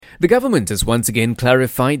The government has once again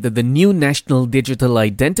clarified that the new national digital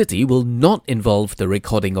identity will not involve the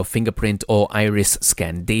recording of fingerprint or iris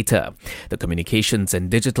scan data. The Communications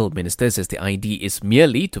and Digital Minister says the ID is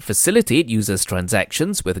merely to facilitate users'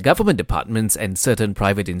 transactions with government departments and certain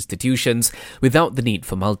private institutions without the need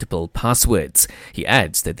for multiple passwords. He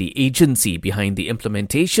adds that the agency behind the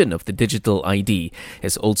implementation of the digital ID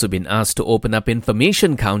has also been asked to open up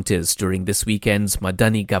information counters during this weekend's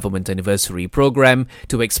Madani Government Anniversary program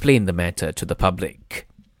to explain the matter to the public.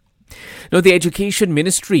 Now, the Education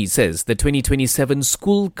Ministry says the 2027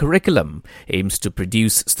 school curriculum aims to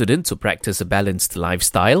produce students who practice a balanced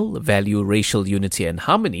lifestyle, value racial unity and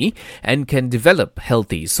harmony, and can develop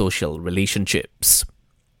healthy social relationships.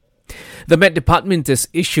 The Met Department has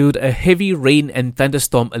issued a heavy rain and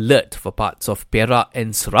thunderstorm alert for parts of Perak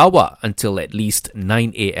and Sarawak until at least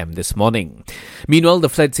 9 a.m. this morning. Meanwhile, the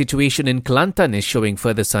flood situation in Kelantan is showing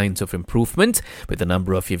further signs of improvement, with the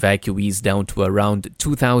number of evacuees down to around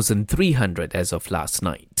 2,300 as of last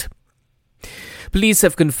night. Police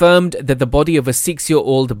have confirmed that the body of a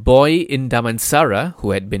 6-year-old boy in Damansara,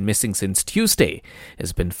 who had been missing since Tuesday,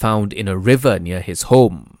 has been found in a river near his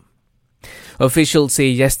home. Officials say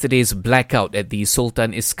yesterday's blackout at the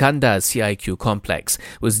Sultan Iskandar CIQ complex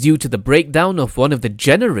was due to the breakdown of one of the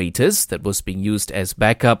generators that was being used as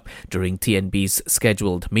backup during TNB's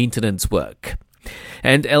scheduled maintenance work.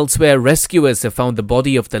 And elsewhere, rescuers have found the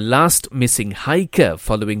body of the last missing hiker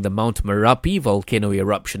following the Mount Merapi volcano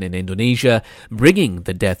eruption in Indonesia, bringing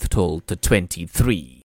the death toll to 23.